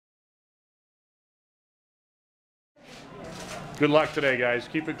Good luck today, guys.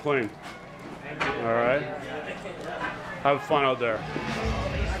 Keep it clean. All right. Have fun out there.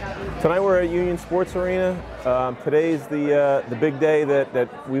 Tonight we're at Union Sports Arena. Today's the big day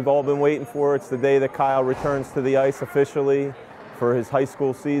that we've all been waiting for. It's the day that Kyle returns to the ice officially for his high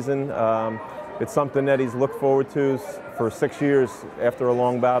school season. It's something that he's looked forward to for 6 years after a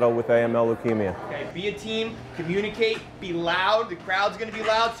long battle with AML leukemia. Okay, be a team, communicate, be loud. The crowd's going to be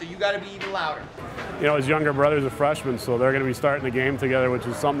loud, so you got to be even louder. You know, his younger brother's a freshman, so they're going to be starting the game together, which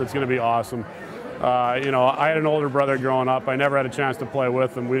is something that's going to be awesome. You know, I had an older brother growing up. I never had a chance to play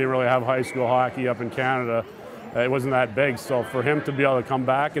with him. We didn't really have high school hockey up in Canada. It wasn't that big, so for him to be able to come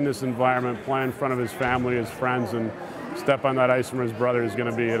back in this environment, play in front of his family, his friends, and step on that ice from his brother is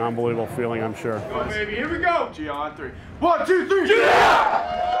going to be an unbelievable feeling, I'm sure. Go, baby, here we go. G on 3. 1, 2, 3.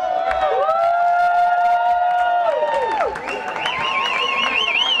 Yeah!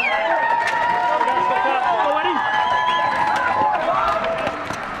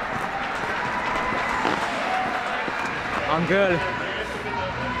 I'm good.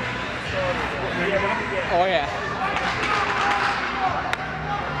 Oh yeah.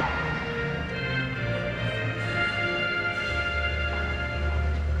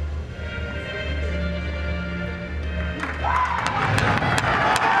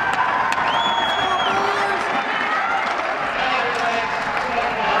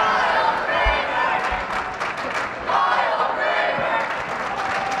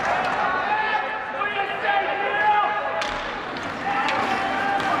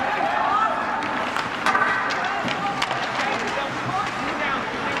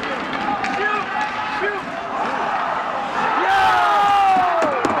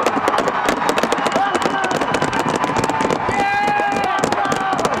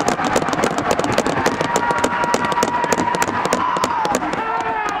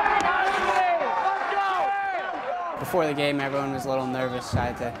 Before the game, everyone was a little nervous. I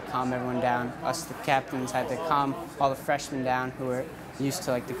had to calm everyone down. Us, the captains, had to calm all the freshmen down who were used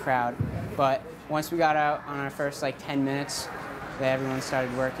to the crowd. But once we got out on our first 10 minutes, everyone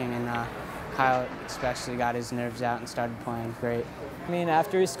started working, and Kyle especially got his nerves out and started playing great. I mean,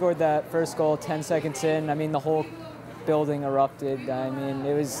 after he scored that first goal 10 seconds in, I mean, the whole building erupted. I mean,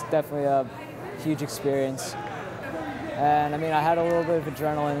 it was definitely a huge experience. And I mean, I had a little bit of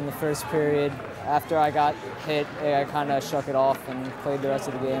adrenaline in the first period. After I got hit, I kind of shook it off and played the rest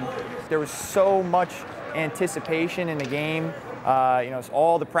of the game. There was so much anticipation in the game. You know, it's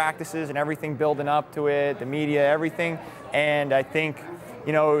all the practices and everything building up to it, the media, everything. And I think,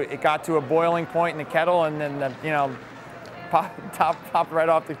 you know, it got to a boiling point in the kettle, and then, you know, popped right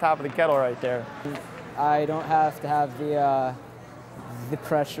off the top of the kettle right there. I don't have to have the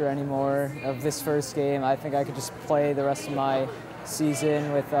pressure anymore of this first game. I think I could just play the rest of my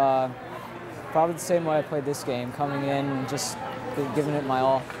season with probably the same way I played this game, coming in and just giving it my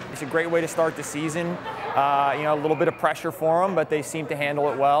all. It's a great way to start the season. You know, a little bit of pressure for them, but they seem to handle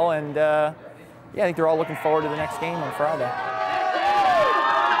it well. And yeah, I think they're all looking forward to the next game on Friday.